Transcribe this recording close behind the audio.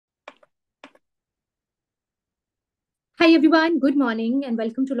Hi everyone, good morning and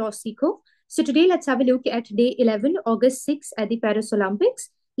welcome to LawSikho. So today let's have a look at day 11, August 6 at the Paris Olympics.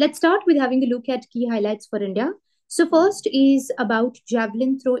 Let's start with having a look at key highlights for India. So first is about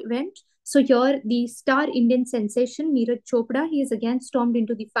javelin throw event. So here the star Indian sensation Neeraj Chopra, he is again stormed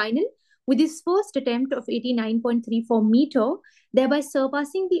into the final with his first attempt of 89.34 meter, thereby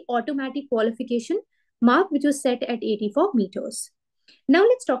surpassing the automatic qualification mark which was set at 84 meters. Now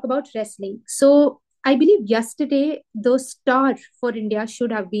let's talk about wrestling. So I believe yesterday the star for India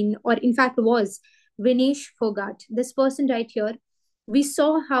should have been, or in fact was, Vinesh Fogart. This person right here. We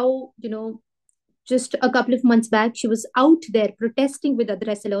saw how, just a couple of months back, she was out there protesting with other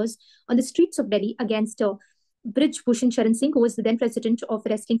wrestlers on the streets of Delhi against Brij Bhushan Sharan Singh, who was the then president of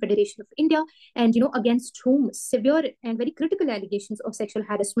Wrestling Federation of India, and against whom severe and very critical allegations of sexual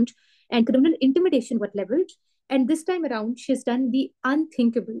harassment and criminal intimidation were leveled. And this time around, she has done the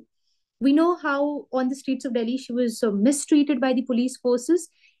unthinkable. We know how on the streets of Delhi she was mistreated by the police forces,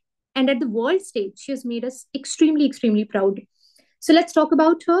 and at the world stage, she has made us extremely, extremely proud. So let's talk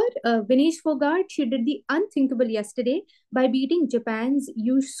about her. Vinesh Fogart, she did the unthinkable yesterday by beating Japan's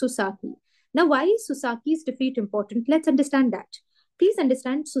Yu Susaki. Now, why is Susaki's defeat important? Let's understand that. Please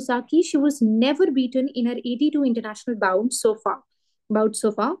understand, Susaki, she was never beaten in her 82 international bout so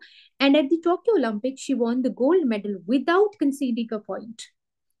far. And at the Tokyo Olympics, she won the gold medal without conceding a point.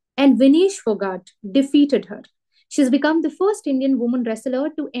 And Vinesh Fogart defeated her. She's become the first Indian woman wrestler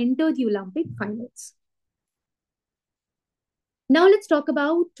to enter the Olympic finals. Now let's talk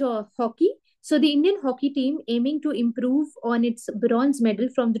about hockey. So the Indian hockey team, aiming to improve on its bronze medal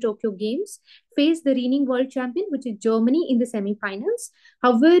from the Tokyo Games, faced the reigning world champion, which is Germany, in the semi-finals.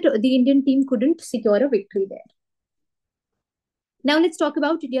 However, the Indian team couldn't secure a victory there. Now let's talk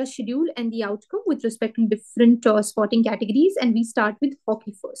about India's schedule and the outcome with respect to different sporting categories, and we start with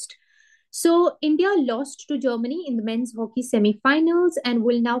hockey first. So India lost to Germany in the men's hockey semi-finals and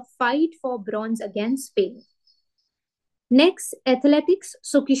will now fight for bronze against Spain. Next, athletics.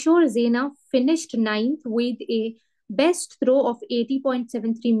 So Kishore Zena finished ninth with a best throw of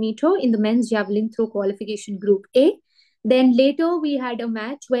 80.73 meter in the men's javelin throw qualification group A. Then later we had a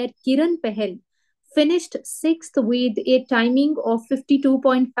match where Kiran Pahel finished sixth with a timing of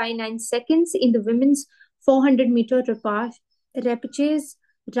 52.59 seconds in the women's 400 meter repechage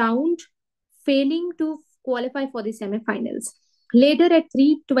round, failing to qualify for the semi-finals. Later at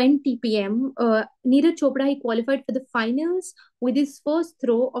 3:20 p.m., Neeraj Chopra he qualified for the finals with his first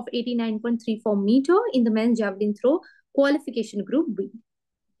throw of 89.34 meter in the men's javelin throw qualification group B.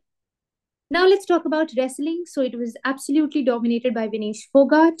 Now let's talk about wrestling. So it was absolutely dominated by Vinesh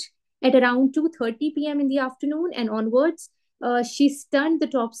Fogart at around 2:30 p.m. in the afternoon and onwards. She stunned the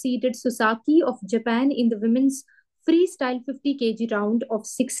top-seeded Susaki of Japan in the women's freestyle 50 kg round of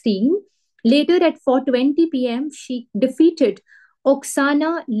 16. Later at 4:20 p.m., she defeated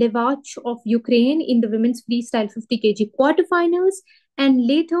Oksana Levach of Ukraine in the women's freestyle 50 kg quarterfinals. And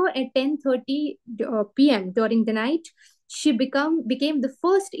later at 10:30 p.m. during the night, she became the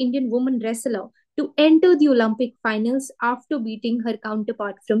first Indian woman wrestler to enter the Olympic finals after beating her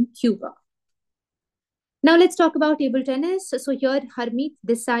counterpart from Cuba. Now let's talk about table tennis. So here Harmeet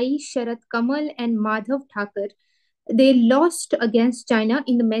Desai, Sharat Kamal and Madhav Thakur, they lost against China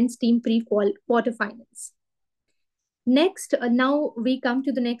in the men's team pre-quarterfinals. Next, now we come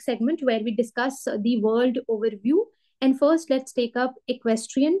to the next segment where we discuss the world overview. And first, let's take up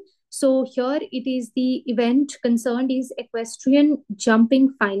equestrian. So here it is the event concerned is equestrian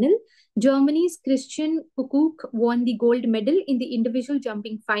jumping final. Germany's Christian Kukuk won the gold medal in the individual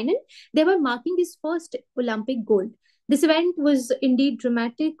jumping final. They were marking his first Olympic gold. This event was indeed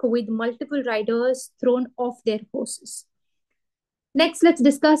dramatic with multiple riders thrown off their horses. Next, let's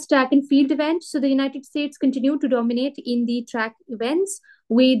discuss track and field events. So the United States continue to dominate in the track events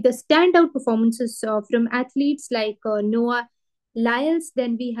with the standout performances from athletes like Noah Lyles.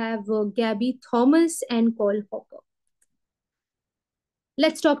 Then we have Gabby Thomas and Cole Hopper.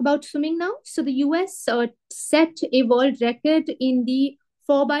 Let's talk about swimming now. So the US set a world record in the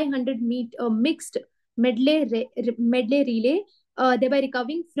 4x100 mixed medley relay, thereby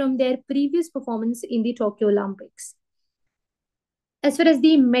recovering from their previous performance in the Tokyo Olympics. As far as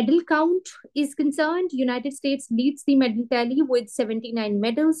the medal count is concerned, United States leads the medal tally with 79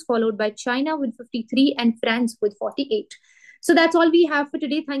 medals, followed by China with 53 and France with 48. So that's all we have for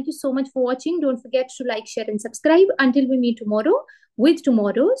today. Thank you so much for watching. Don't forget to like, share, and subscribe. Until we meet tomorrow with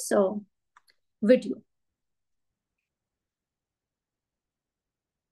tomorrow's video.